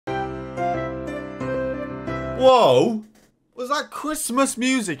Whoa! Was that Christmas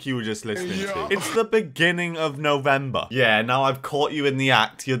music you were just listening to? It's the beginning of November. Yeah, now I've caught you in the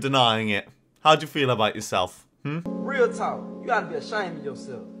act. You're denying it. How'd you feel about yourself? Real talk. You gotta be ashamed of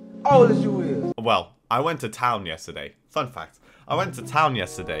yourself. Old as you is. Well, I went to town yesterday. Fun fact. I went to town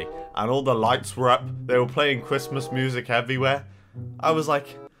yesterday and all the lights were up. They were playing Christmas music everywhere. I was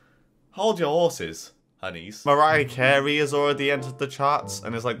like, hold your horses, honeys. Mariah Carey has already entered the charts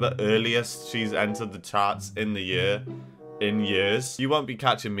and it's like the earliest she's entered the charts in the year. In years. You won't be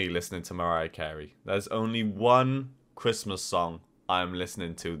catching me listening to Mariah Carey. There's only one Christmas song I'm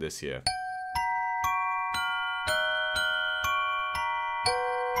listening to this year.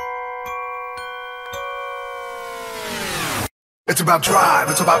 It's about drive,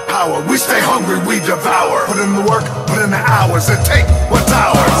 it's about power. We stay hungry, we devour. Put in the work, put in the hours, and take what's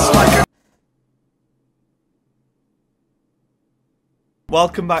ours. Like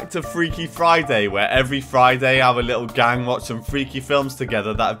Welcome back to Freaky Friday, where every Friday our little gang watch some freaky films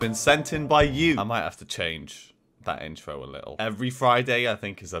together that have been sent in by you. I might have to change that intro a little. Every Friday I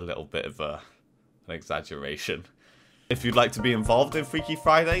think is a little bit of an exaggeration. If you'd like to be involved in Freaky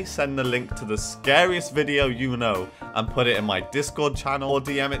Friday, send the link to the scariest video you know and put it in my Discord channel or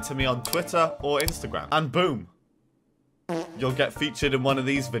DM it to me on Twitter or Instagram. And boom! You'll get featured in one of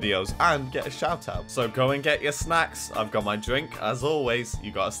these videos and get a shout out. So go and get your snacks. I've got my drink. As always,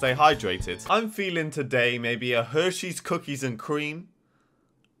 you gotta stay hydrated. I'm feeling today maybe a Hershey's cookies and cream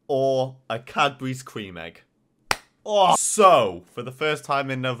or a Cadbury's cream egg. Oh, so for the first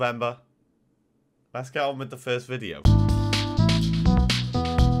time in November, let's get on with the first video.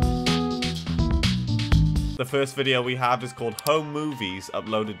 The first video we have is called Home Movies,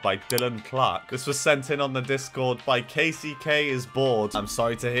 uploaded by Dylan Clark. This was sent in on the Discord by Casey K is bored. I'm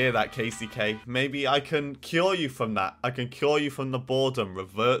sorry to hear that, Casey K. Maybe I can cure you from that. I can cure you from the boredom.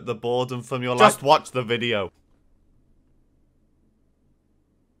 Revert the boredom from your life. Just watch the video.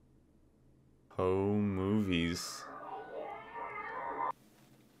 Home Movies.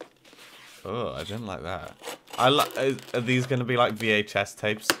 Oh, I didn't like that. Are these going to be like VHS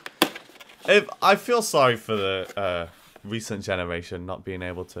tapes? I feel sorry for the recent generation not being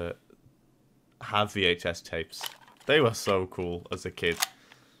able to have VHS tapes. They were so cool as a kid.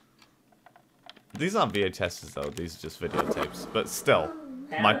 These aren't VHSs though, these are just videotapes. But still,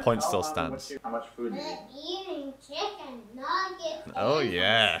 my point still stands. How much food do you Eating chicken nuggets. Oh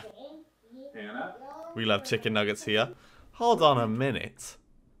yeah. Hannah? We love chicken nuggets here. Hold on a minute.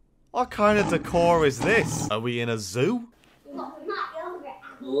 What kind of decor is this? Are we in a zoo? No, not yogurt.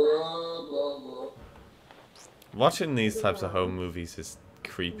 Watching these types of home movies is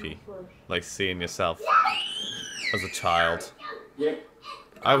creepy. Like seeing yourself as a child.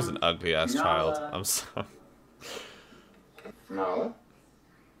 I was an ugly ass child. I'm sorry. No.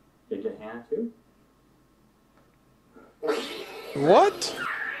 Did you Hannah too? what?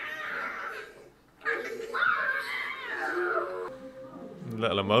 A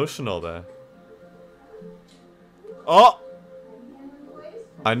little emotional there. Oh!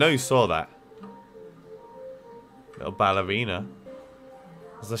 I know you saw that. Little ballerina.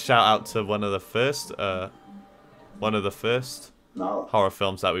 There's a shout out to one of the first No. horror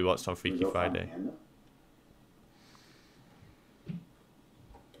films that we watched on Freaky Friday.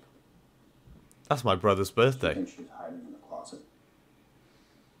 That's my brother's I birthday. think she's hiding in the closet.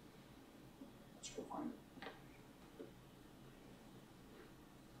 Let's go find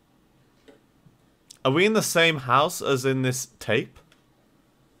her. Are we in the same house as in this tape?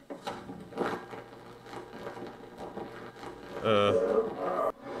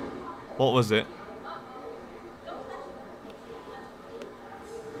 What was it?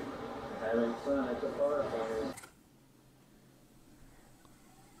 Having fun at the horror party.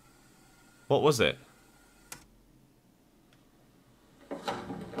 What was it?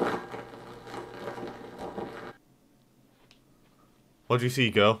 What'd you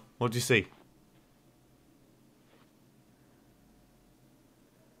see, girl? What'd you see?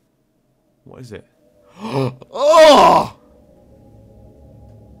 What is it? Oh!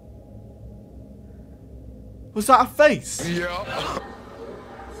 Was that a face? Yeah.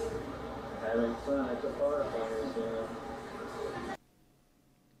 Having fun at the horror party.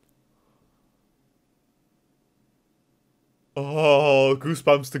 Oh,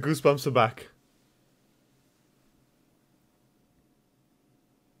 goosebumps. The goosebumps are back.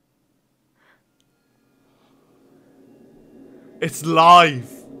 It's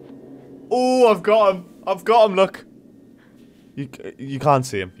live. Oh, I've got him. I've got him, look. You can't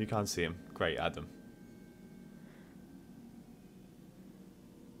see him. You can't see him. Great, Adam.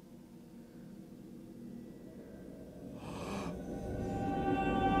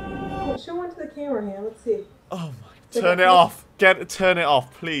 Show one to the camera, hand. Let's see. Oh my. Turn it off. Turn it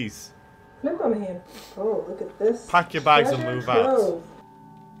off, please. Flip on the hand. Oh, look at this. Pack your bags and treasure move out. trove.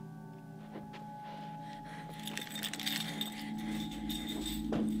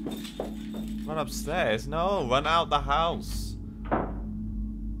 Run upstairs. No, run out the house.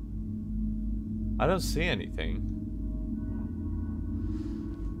 I don't see anything.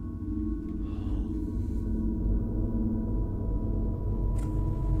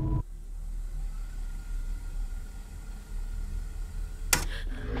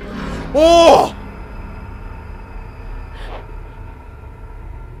 Oh!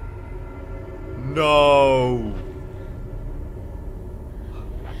 No!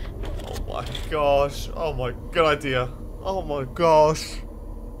 Oh my gosh! Oh my god idea! Oh my gosh!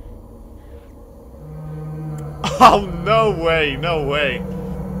 Oh no way! No way!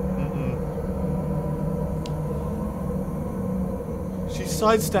 She's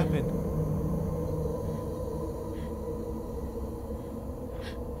sidestepping.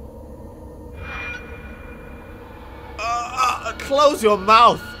 Close your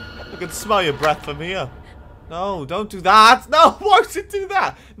mouth! I can smell your breath from here. No, don't do that! No, why would it do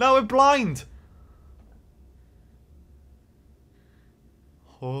that? Now we're blind!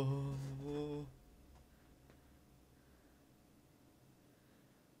 Oh.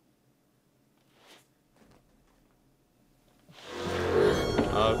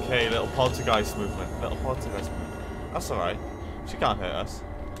 Okay, little poltergeist movement. Little poltergeist movement. That's alright. She can't hurt us.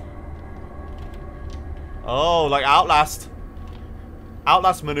 Oh, like Outlast.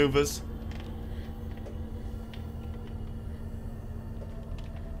 Outlast maneuvers.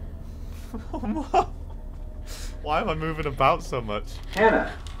 Why am I moving about so much?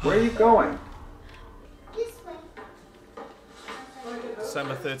 Hannah, where are you going? This way.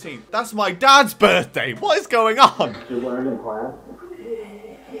 December 13th. That's my dad's birthday. What is going on? You learned in class?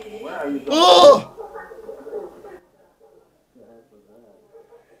 Where are you going? Oh!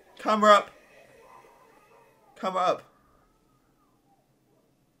 Camera up. Camera up.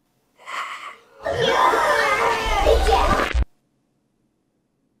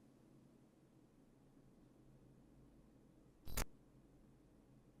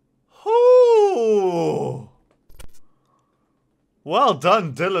 Ooh. Well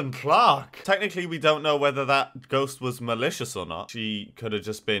done, Dylan Clark. Technically, we don't know whether that ghost was malicious or not. She could have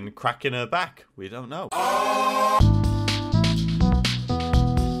just been cracking her back. We don't know.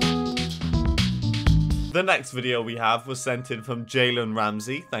 The next video we have was sent in from Jalen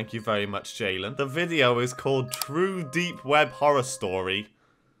Ramsey. Thank you very much, Jalen. The video is called True Deep Web Horror Story.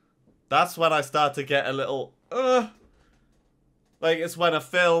 That's when I start to get a little, like, it's when a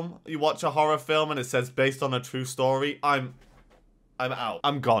film, you watch a horror film and it says based on a true story. I'm out.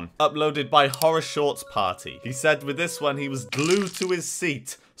 I'm gone. Uploaded by Horror Shorts Party. He said with this one, he was glued to his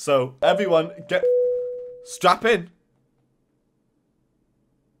seat. So, everyone, strap in.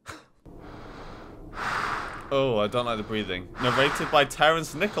 Oh, I don't like the breathing. Narrated by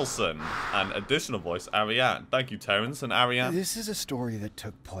Terrence Nicholson and additional voice Ariane. Thank you, Terrence and Ariane. This is a story that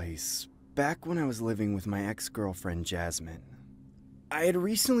took place back when I was living with my ex-girlfriend Jasmine. I had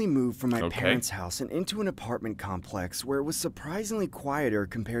recently moved from my parents' house and into an apartment complex where it was surprisingly quieter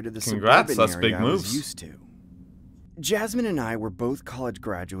compared to the suburban area I was used to. Jasmine and I were both college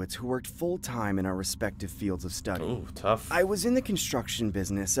graduates who worked full-time in our respective fields of study. Ooh, tough. I was in the construction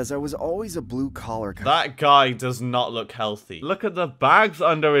business as I was always a blue-collar kind. That guy does not look healthy. Look at the bags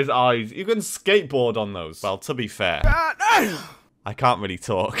under his eyes. You can skateboard on those. Well, to be fair, I can't really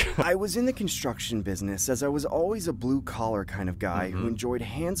talk. I was in the construction business as I was always a blue-collar kind of guy who enjoyed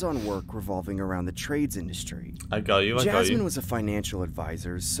hands-on work revolving around the trades industry. I got you, Jasmine was a financial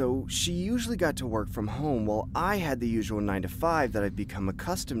advisor, so she usually got to work from home while I had the usual 9-to-5 that I've become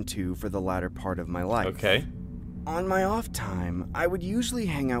accustomed to for the latter part of my life. Okay. On my off time, I would usually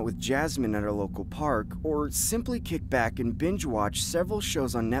hang out with Jasmine at our local park or simply kick back and binge watch several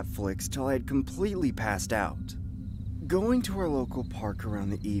shows on Netflix till I had completely passed out. Going to our local park around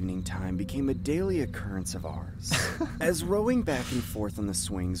the evening time became a daily occurrence of ours. As rowing back and forth on the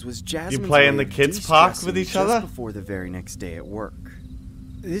swings was Jasmine's You play in way the of kids' park with de-stressing each just other? before the very next day at work.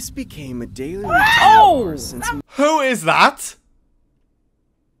 This became a daily routine of ours since... Who is that?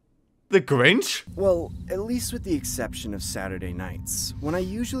 The Grinch? Well, at least with the exception of Saturday nights, when I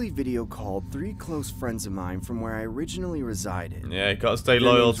usually video called 3 close friends of mine from where I originally resided. Yeah, you gotta stay Their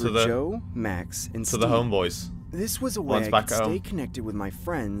loyal names to were the Joe, Max, and Steve. homeboys. This was a way One's I back could at stay home. connected with my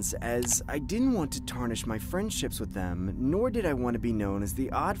friends, as I didn't want to tarnish my friendships with them, nor did I want to be known as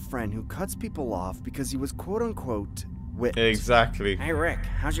the odd friend who cuts people off because he was quote-unquote whipped. Exactly. Hey Rick,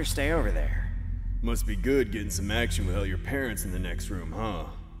 how's your stay over there? Must be good getting some action without your parents in the next room, huh?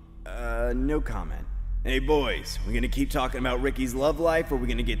 No comment. Hey boys, we gonna keep talking about Ricky's love life, or we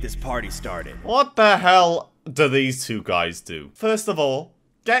gonna get this party started? What the hell do these two guys do? First of all,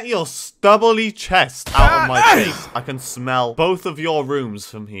 get your stubbly chest out of my face. I can smell both of your rooms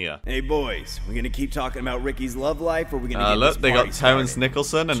from here. Hey boys, we gonna keep talking about Ricky's love life, or we gonna get Look, this they party got Terrence started?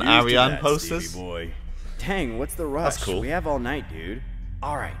 Nicholson and Cheers to Ariane that, posters. Stevie boy. Dang, what's the rush? That's cool. We have all night, dude.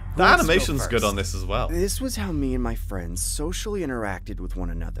 Alright, The let's go animation's good first. on this as well. This was how me and my friends socially interacted with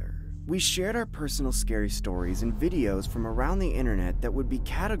one another. We shared our personal scary stories and videos from around the internet that would be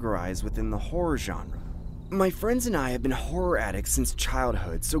categorized within the horror genre. My friends and I have been horror addicts since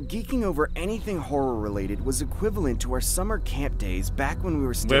childhood, so geeking over anything horror related was equivalent to our summer camp days back when we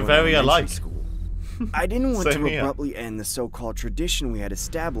were still We're in very elementary alike. school. I didn't want Same to here. abruptly end the so-called tradition we had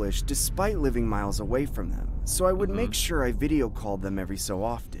established despite living miles away from them, so I would make sure I video called them every so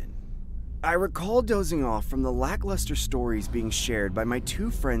often. I recall dozing off from the lackluster stories being shared by my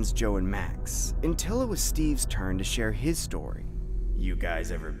two friends Joe and Max, until it was Steve's turn to share his story. You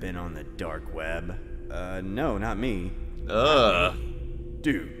guys ever been on the dark web? No, not me. Ugh.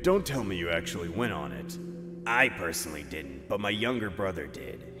 Dude, don't tell me you actually went on it. I personally didn't, but my younger brother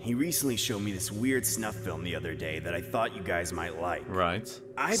did. He recently showed me this weird snuff film the other day that I thought you guys might like. Right.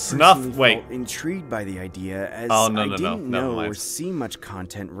 I Snuff. personally Wait. felt intrigued by the idea as Oh, no, I no, no. didn't Never know or mind. see much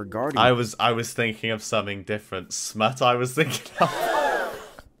content regarding I it. was thinking of something different. Smut. I was thinking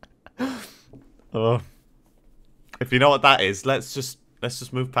of. Oh. If you know what that is, let's just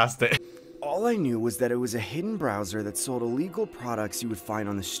move past it. All I knew was that it was a hidden browser that sold illegal products you would find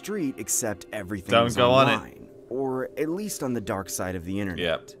on the street, except everything Don't was go on it. online, or at least on the dark side of the internet.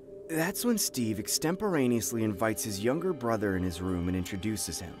 Yep. That's when Steve extemporaneously invites his younger brother in his room and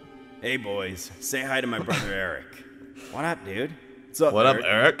introduces him. Hey boys, say hi to my brother Eric. What up, dude? What's up, What up,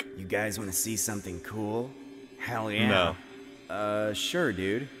 Eric? You guys want to see something cool? Hell yeah. No. Sure,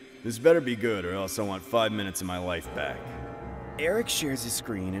 dude. This better be good or else I want 5 minutes of my life back. Eric shares his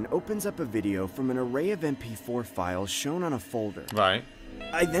screen and opens up a video from an array of MP4 files shown on a folder. Right.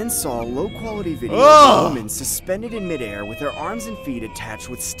 I then saw a low-quality video Ugh! of a woman suspended in midair with her arms and feet attached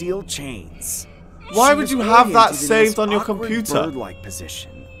with steel chains. Why She would was you have that oriented in this saved on your awkward computer? bird-like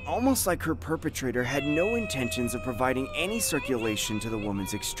position, almost like her perpetrator had no intentions of providing any circulation to the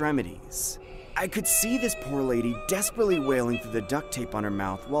woman's extremities. I could see this poor lady desperately wailing through the duct tape on her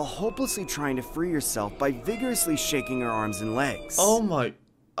mouth while hopelessly trying to free herself by vigorously shaking her arms and legs. Oh my.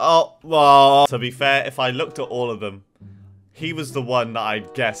 Oh, well. To be fair, if I looked at all of them, he was the one that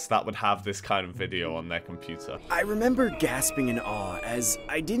I'd guess that would have this kind of video on their computer. I remember gasping in awe as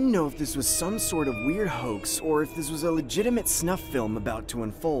I didn't know if this was some sort of weird hoax or if this was a legitimate snuff film about to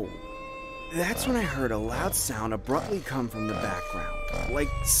unfold. That's when I heard a loud sound abruptly come from the background, like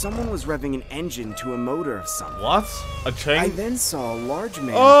someone was revving an engine to a motor of some. What? A I chain? then saw a large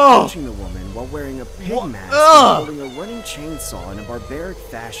man Oh! punching the woman while wearing a pig What? mask Ugh! and holding a running chainsaw in a barbaric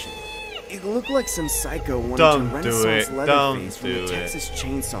fashion. It looked like some psycho wanted Don't to do Renaissance it. Leatherface from the Don't do it. Texas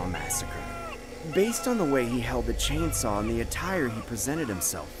Chainsaw Massacre, based on the way he held the chainsaw and the attire he presented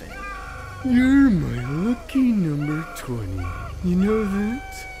himself in. You're my lucky number 20. You know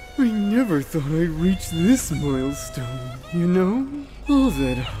that? I never thought I'd reach this milestone, you know? All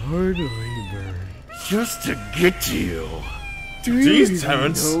that hard labor just to get to you. Do you Jeez, even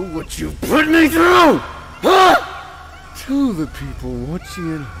Terrence. know what you put me through? Huh? Tell the people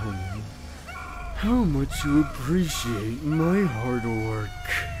watching at home how much you appreciate my hard work.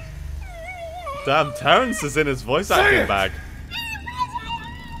 Damn, Terrence is in his voice acting bag.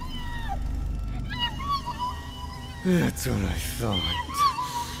 That's what I thought.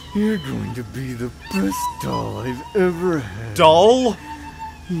 You're going to be the best doll I've ever had. Doll?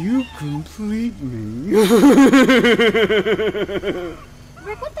 You complete me.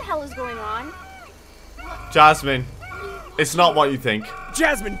 Rick, what the hell is going on? Jasmine, it's not what you think.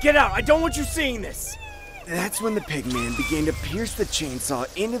 Jasmine, get out! I don't want you seeing this! That's when the pigman began to pierce the chainsaw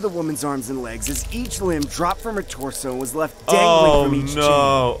into the woman's arms and legs as each limb dropped from her torso and was left dangling Oh from each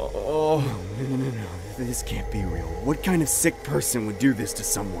no. Oh. No. This can't be real. What kind of sick person would do this to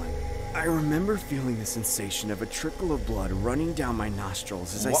someone? I remember feeling the sensation of a trickle of blood running down my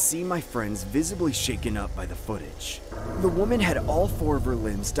nostrils as I see my friends visibly shaken up by the footage. The woman had all 4 of her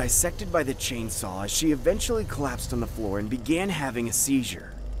limbs dissected by the chainsaw as she eventually collapsed on the floor and began having a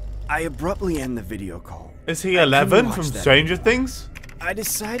seizure. I abruptly end the video call. Is he I couldn't 11 watch from that Stranger anymore. Things? I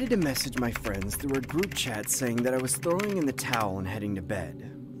decided to message my friends through a group chat saying that I was throwing in the towel and heading to bed.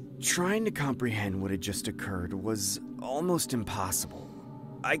 Trying to comprehend what had just occurred was almost impossible.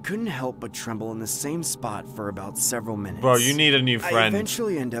 I couldn't help but tremble in the same spot for about several minutes. Bro, you need a new friend. I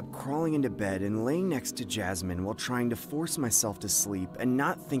eventually end up crawling into bed and laying next to Jasmine while trying to force myself to sleep and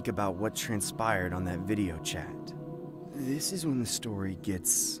not think about what transpired on that video chat. This is when the story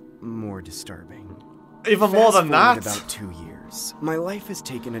gets more disturbing. Even more than that? About 2 years, my life has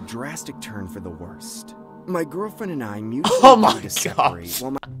taken a drastic turn for the worst. My girlfriend and I mutually agreed to separate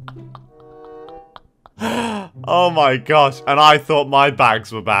while Oh my gosh, and I thought my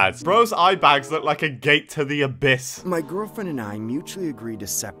bags were bad. Bro's eye bags look like a gate to the abyss. My girlfriend and I mutually agreed to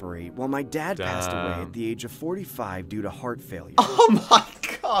separate while my dad passed away at the age of 45 due to heart failure. Oh my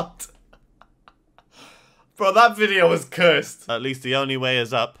god. Bro, that video was cursed. At least the only way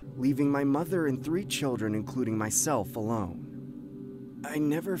is up. Leaving my mother and 3 children, including myself, alone. I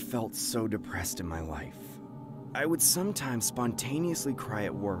never felt so depressed in my life. I would sometimes spontaneously cry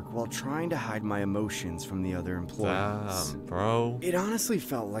at work while trying to hide my emotions from the other employees. Damn, bro. It honestly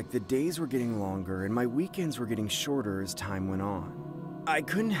felt like the days were getting longer and my weekends were getting shorter as time went on. I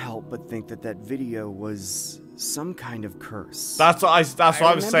couldn't help but think that that video was some kind of curse. That's what I was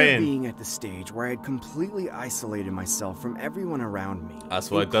saying. I remember being at the stage where I had completely isolated myself from everyone around me. That's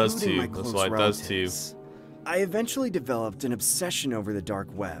what it does to you. That's what it does to you. I eventually developed an obsession over the dark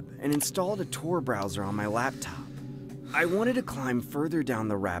web and installed a Tor browser on my laptop. I wanted to climb further down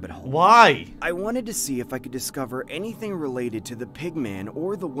the rabbit hole. Why? I wanted to see if I could discover anything related to the pigman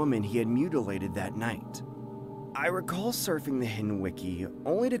or the woman he had mutilated that night. I recall surfing the hidden wiki,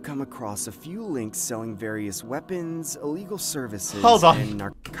 only to come across a few links selling various weapons, illegal services, and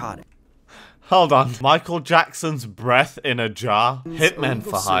narcotics. Hold on. Michael Jackson's breath in a jar? Hitmen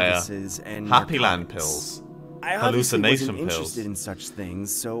for hire. Happy Land pills. I Hallucination wasn't pills. interested in such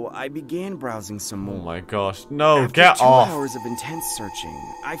things, so I began browsing some more. Oh my gosh. No, After get 2 off. hours of intense searching,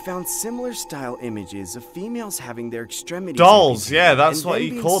 I found similar style images of females having their extremities Dolls, amputated yeah, that's and what then he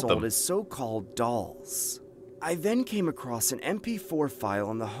being called sold them. as so-called dolls. I then came across an MP4 file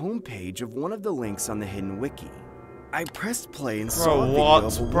on the homepage of one of the links on the hidden wiki. I pressed play and saw a video of a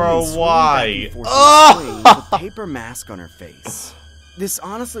woman swinging back and forth on a swing with a paper mask on her face. This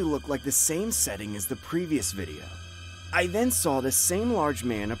honestly looked like the same setting as the previous video. I then saw the same large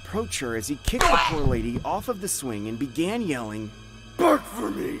man approach her as he kicked the poor lady off of the swing and began yelling, "Bark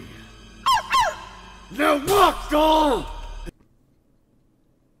for me! Now walk, doll!"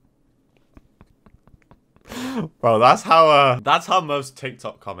 Bro, that's how most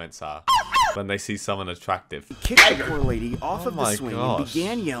TikTok comments are when they see someone attractive. He kicked the poor lady off of the swing and gosh.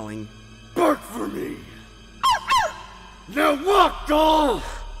 began yelling, "Bark for me! Now walk, doll!"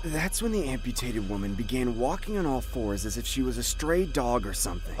 That's when the amputated woman began walking on all fours as if she was a stray dog or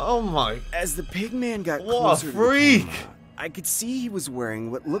something. Oh my. As the pigman got What a closer to the freak. camera, I could see he was wearing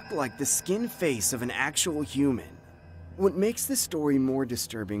what looked like the skin face of an actual human. What makes the story more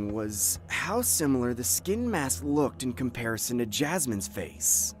disturbing was how similar the skin mask looked in comparison to Jasmine's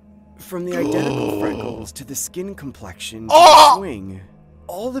face. From the identical freckles to the skin complexion to the swing,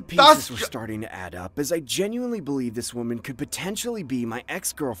 all the pieces were starting to add up as I genuinely believed this woman could potentially be my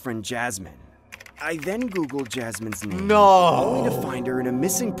ex-girlfriend Jasmine. I then Googled Jasmine's name, only to find her in a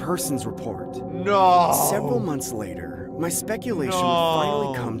missing persons report. Several months later, my speculation would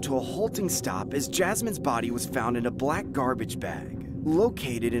finally come to a halting stop as Jasmine's body was found in a black garbage bag,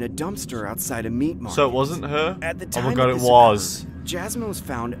 located in a dumpster outside a meat market. So it wasn't her? At the time oh my god, of it this was. occurred, Jasmine was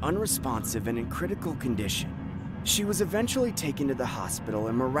found unresponsive and in critical condition. She was eventually taken to the hospital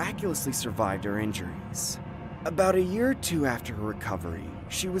and miraculously survived her injuries. About a year or 2 after her recovery,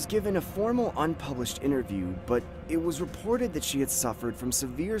 she was given a formal unpublished interview, but it was reported that she had suffered from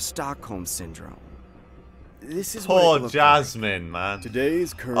severe Stockholm Syndrome. This is what it Poor looked Jasmine, man. Today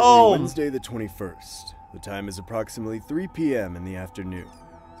is currently Wednesday the 21st. The time is approximately 3 p.m. in the afternoon.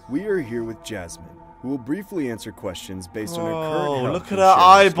 We are here with Jasmine, who will briefly answer questions based on her current health. Look at and her share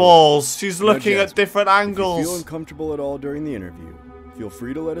her eyeballs. story. She's Now, looking at Jasmine, different If you angles. feel uncomfortable at all during the interview, feel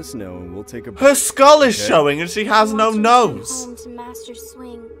free to let us know and we'll take a break. Her skull is Okay? showing and she has no nose. Home to Master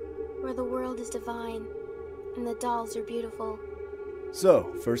Swing, where the world is divine and the dolls are beautiful.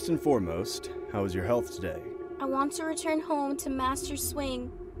 So, first and foremost, how is your health today? I want to return home to Master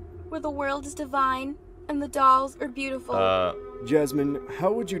Swing, where the world is divine and the dolls are beautiful. Jasmine,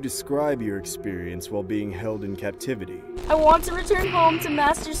 how would you describe your experience while being held in captivity? I want to return home to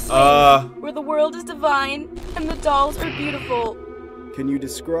Master Swing, where the world is divine and the dolls are beautiful. Can you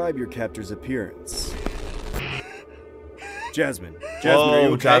describe your captor's appearance? Jasmine, Whoa, are you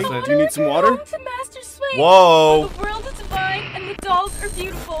okay? Jasmine. Do you need some water? Home to Master Swing, Whoa. where the world is divine and the dolls are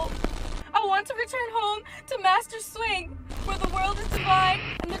beautiful. I want to return home to Master Swing, where the world is divine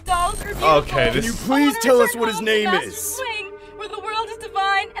and the dolls are beautiful. Okay, Can you please tell us what his name is? Swing, where the world is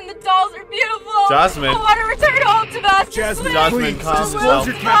divine Jasmine. I want to return home to Master Jasmine, Swing. Jasmine, please, calm disclose yourself.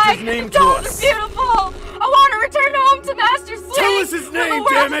 your captor's name The to dolls us. are beautiful. I want to return home to Master Swing. Tell us his where name, the world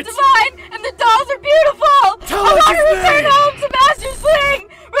damn it. is divine and the dolls are beautiful. Tell I us want to his return name. home to Master Swing,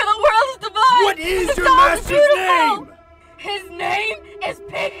 where the world is divine. What is and the your dolls are master's beautiful. name? His name is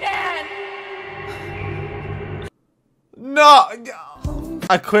Pigman. No!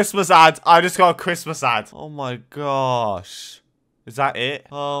 A Christmas ad. I just got a Christmas ad. Oh my gosh. Is that it?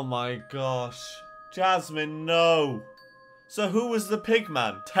 Oh my gosh. Jasmine, no. So who was the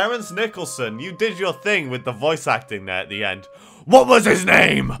pigman? Terrence Nicholson. You did your thing with the voice acting there at the end. What was his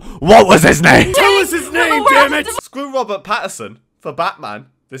name? What was his name? Tell us his name, damn it! Screw Robert Pattinson for Batman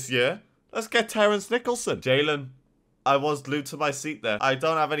this year. Let's get Terrence Nicholson. Jalen, I was glued to my seat there. I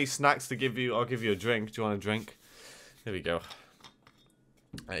don't have any snacks to give you. I'll give you a drink. Do you want a drink? Here we go.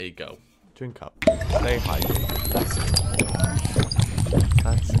 There you go. Drink up. Stay hydrated. That's it.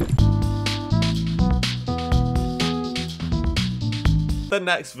 That's it. The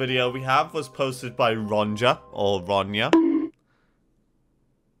next video we have was posted by Ronja, or Ronya.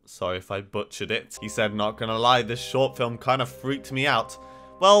 Sorry if I butchered it. He said, not gonna lie, this short film kind of freaked me out.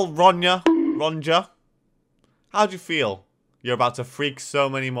 Well, Ronja, how'd you feel? You're about to freak so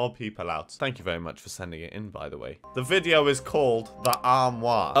many more people out. Thank you very much for sending it in, by the way. The video is called The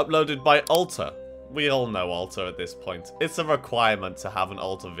Armoire, uploaded by Alter. We all know Alter at this point. It's a requirement to have an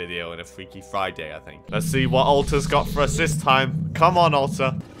Alter video in a Freaky Friday, I think. Let's see what Alter's got for us this time. Come on,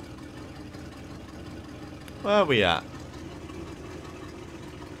 Alter. Where are we at?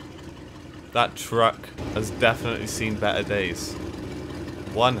 That truck has definitely seen better days.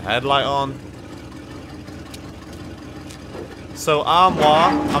 One headlight on. So armoire,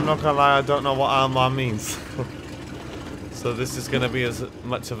 I'm not gonna lie, I don't know what armoire means. So this is gonna be as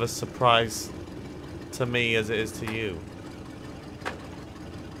much of a surprise to me as it is to you.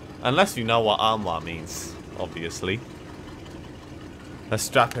 Unless you know what armoire means, obviously. Let's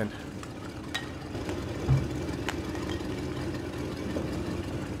strap in.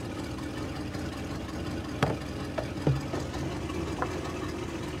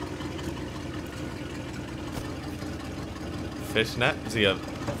 Fishnet? Is he a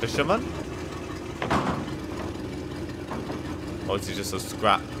fisherman? Or is he just a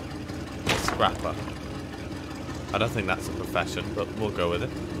scrapper? I don't think that's a profession, but we'll go with it.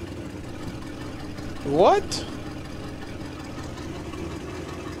 What?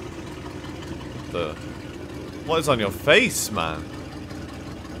 What is on your face, man?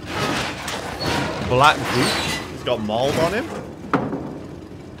 Black goop? He's got mold on him?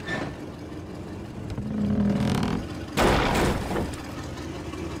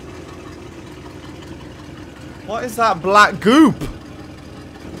 What is that black goop?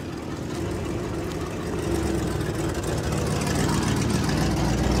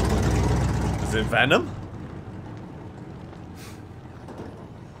 Is it venom?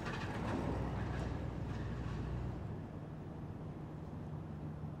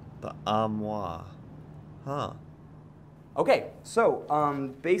 The armoire. Huh. Okay, so,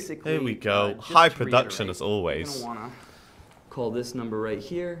 basically... Here we go. just High to production reiterate, as always. You're gonna wanna call this number right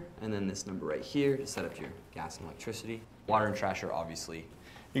here, and then this number right here to set up your gas and electricity. Water and trash are obviously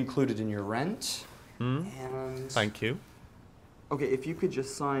included in your rent. And... Thank you. Okay, if you could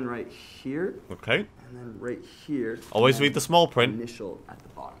just sign right here. Okay. And then right here. Always read the small print. Initial at the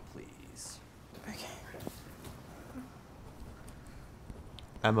bottom, please. Okay.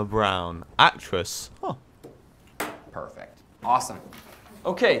 Emma Brown. Actress. Huh. Perfect. Awesome.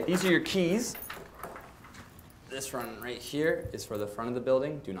 Okay, these are your keys. This one right here is for the front of the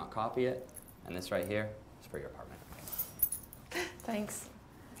building. Do not copy it. And this right here is for your apartment. Thanks.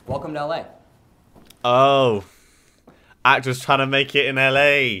 Welcome to LA. Oh. Actress trying to make it in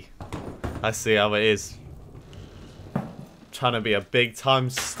LA. I see how it is. Trying to be a big time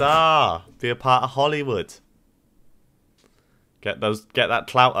star. Be a part of Hollywood. Get that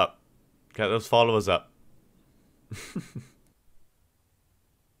clout up. Get those followers up.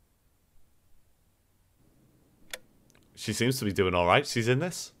 She seems to be doing alright. She's in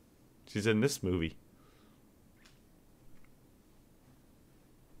this. She's in this movie.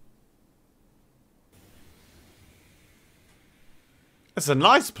 It's a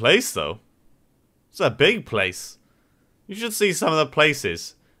nice place, though. It's a big place. You should see some of the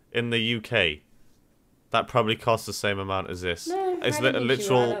places in the UK that probably cost the same amount as this. No, it's I a don't think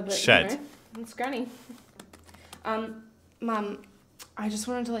literal you are, but, shed. You know, it's granny. Mum, I just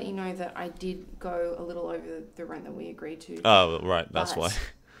wanted to let you know that I did go a little over the rent that we agreed to. Oh, right, that's why.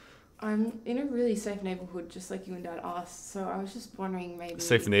 I'm in a really safe neighborhood, just like you and Dad asked. So I was just wondering, maybe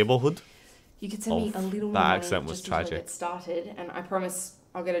Safe neighborhood? you could send me a little more that money accent was just until I tragic. get started, and I promise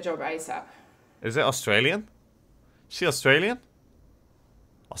I'll get a job ASAP. Is it Australian? Is she Australian?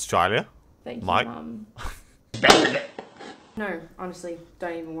 Australia? Thank Mike? you, Mum. No, honestly,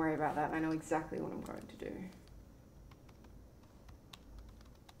 don't even worry about that. I know exactly what I'm going to do.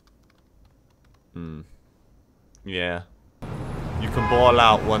 Yeah. You can ball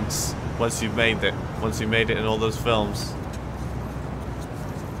out once you've made it. Once you made it in all those films.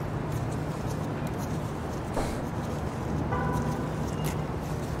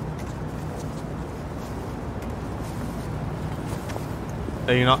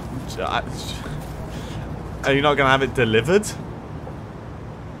 Are you not gonna have it delivered?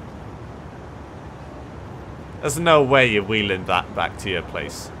 There's no way you're wheeling that back to your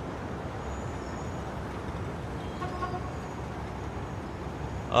place.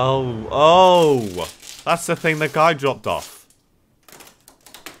 Oh, that's the thing the guy dropped off.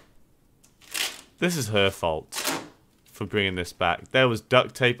 This is her fault for bringing this back. There was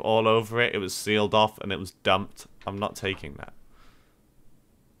duct tape all over it. It was sealed off and it was dumped. I'm not taking that.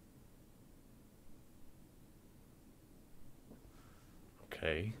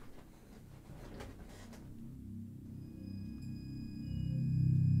 Okay.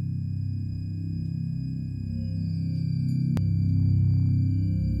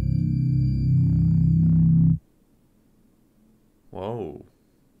 Whoa.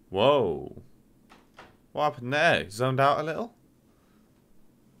 Whoa. What happened there? Zoned out a little?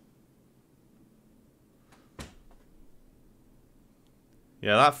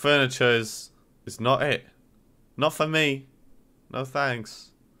 Yeah, that furniture is not it. Not for me. No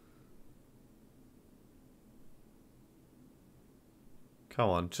thanks. Come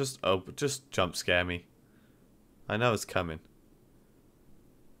on, just jump scare me. I know it's coming.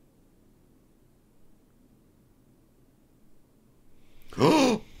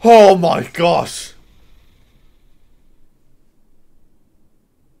 Oh my gosh!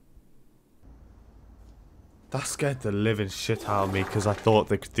 That scared the living shit out of me because I thought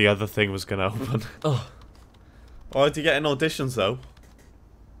the other thing was gonna open. Oh. Already getting auditions though.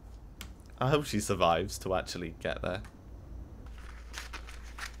 I hope she survives to actually get there.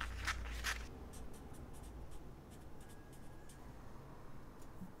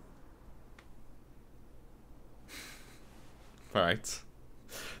 Right.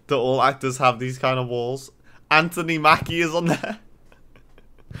 Do all actors have these kind of walls? Anthony Mackie is on there.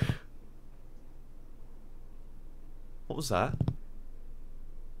 What was that?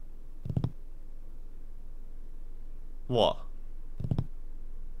 What?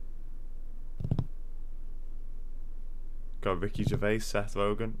 Got Ricky Gervais, Seth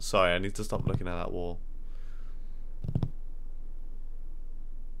Rogen. Sorry, I need to stop looking at that wall.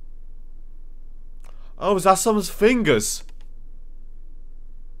 Oh, is that someone's fingers?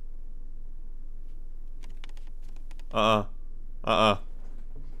 Oh! Oh!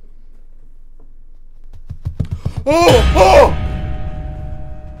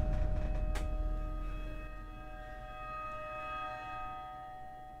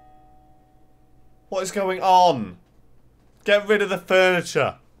 What is going on? Get rid of the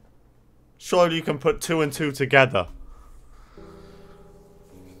furniture. Surely you can put two and two together.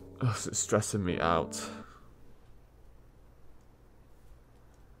 Oh, it's stressing me out.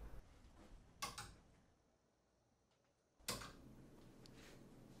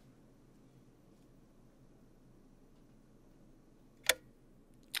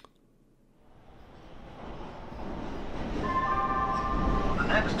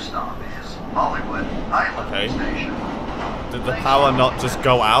 Okay. Did the power not just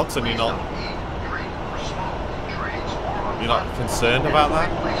go out and you're not concerned about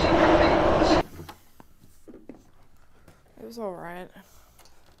that? It was alright.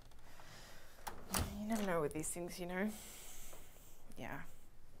 You never know with these things, you know? Yeah.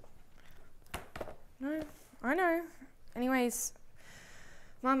 No, I know. Anyways,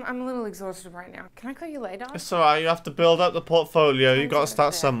 Mum, I'm a little exhausted right now. Can I call you later? It's alright, you have to build up the portfolio. You gotta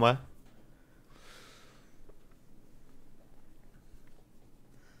start somewhere.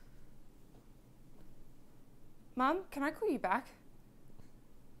 Mum, can I call you back?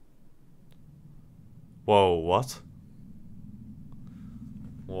 Whoa, what?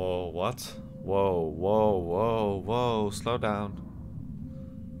 Whoa, what? Whoa, whoa, whoa, whoa, slow down.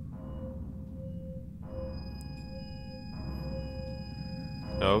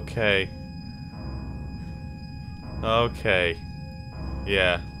 Okay. Okay.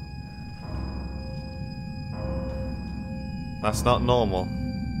 Yeah. That's not normal.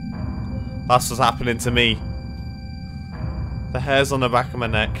 That's what's happening to me. The hairs on the back of my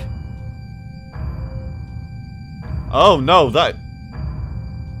neck. Oh no, that...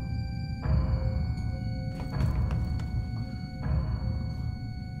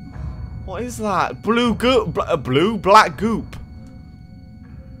 What is that? Blue goop. Blue? Black goop.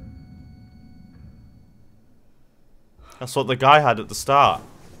 That's what the guy had at the start.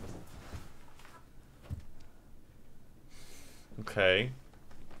 Okay.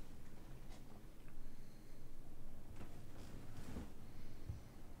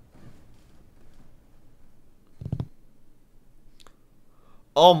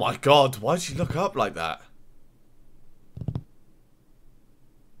 Oh my god, why'd she look up like that?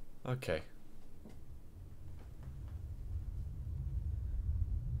 Okay.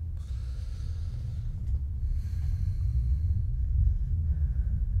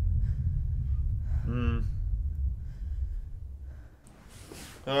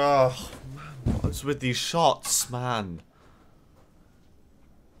 Oh, man, what's with these shots, man?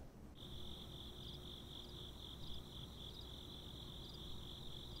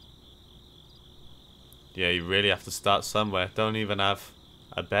 Yeah, you really have to start somewhere. Don't even have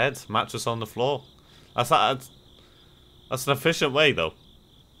a bed, mattress on the floor. That's an efficient way, though.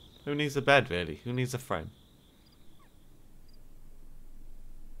 Who needs a bed, really? Who needs a frame?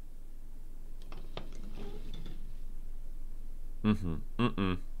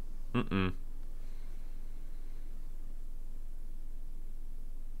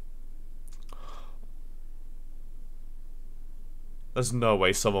 There's no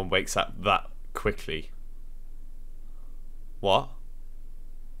way someone wakes up that quickly. What?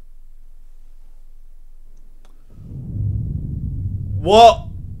 What?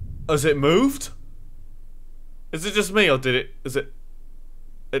 Has it moved? Is it just me, or did it...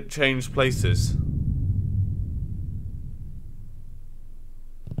 It changed places?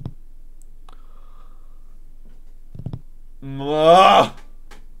 Ah!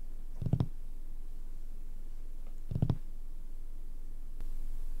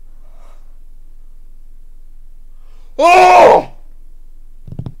 Oh!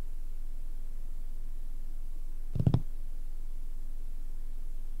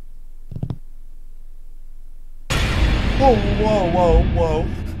 Whoa, whoa, whoa, whoa.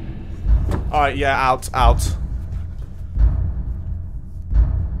 Alright, yeah, out.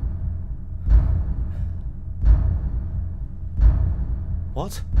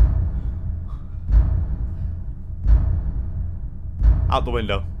 What? Out the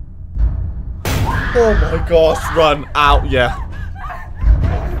window. Oh my gosh, run out, yeah.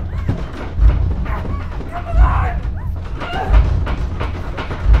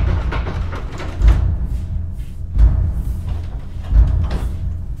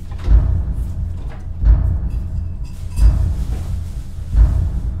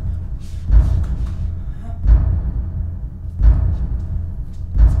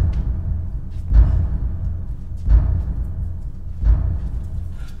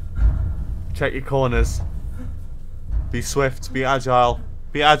 Check your corners. Be swift, be agile.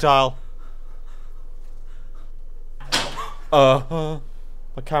 Be agile. My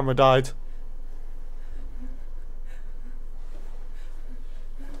camera died.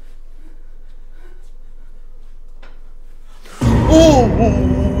 Ooh.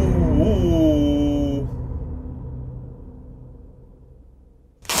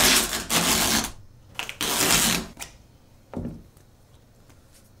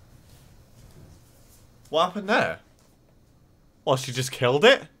 What happened there? Oh, she just killed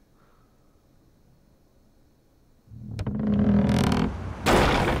it?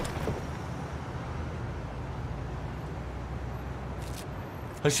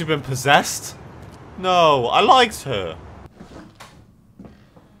 Has she been possessed? No, I liked her.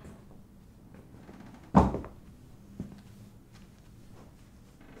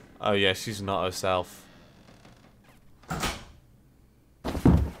 Oh yeah, she's not herself.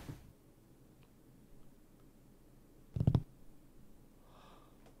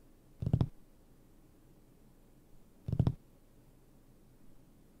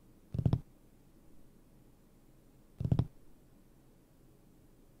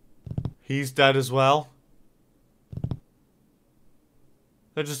 He's dead as well.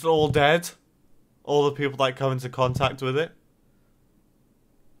 They're just all dead. All the people that come into contact with it.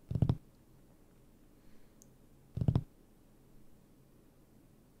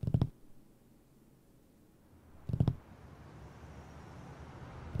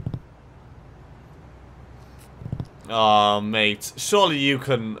 Oh, mate. Surely you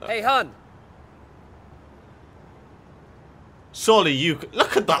can... Hey, hon. Surely you can...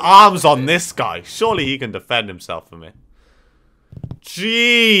 Look at the arms on this guy. Surely he can defend himself from it.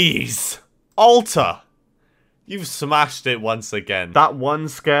 Jeez. Alter. You've smashed it once again. That one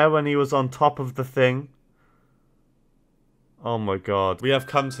scare when he was on top of the thing. Oh my god. We have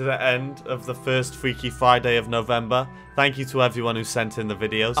come to the end of the first Freaky Friday of November. Thank you to everyone who sent in the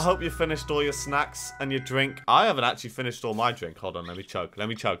videos. I hope you finished all your snacks and your drink. I haven't actually finished all my drink. Hold on, let me chug. Let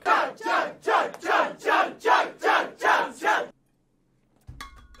me chug. Chug, chug, chug, chug, chug, chug, chug, chug, chug.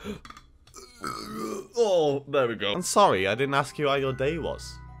 Oh, there we go. I'm sorry, I didn't ask you how your day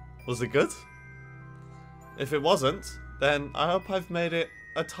was. Was it good? If it wasn't, then I hope I've made it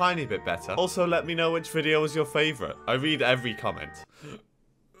a tiny bit better. Also, let me know which video was your favorite. I read every comment.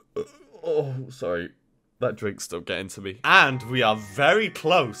 Oh, sorry. That drink's still getting to me. And we are very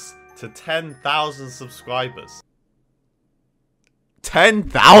close to 10,000 subscribers.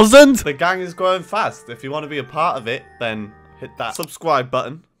 10,000? The gang is growing fast. If you want to be a part of it, then hit that subscribe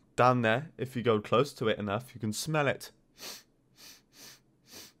button down there. If you go close to it enough, you can smell it.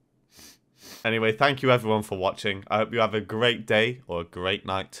 Anyway, thank you everyone for watching. I hope you have a great day, or a great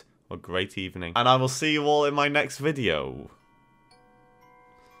night, or a great evening. And I will see you all in my next video.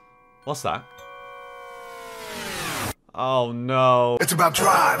 What's that? Oh no. It's about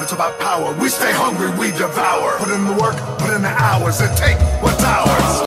drive, it's about power. We stay hungry, we devour. Put in the work, put in the hours. It takes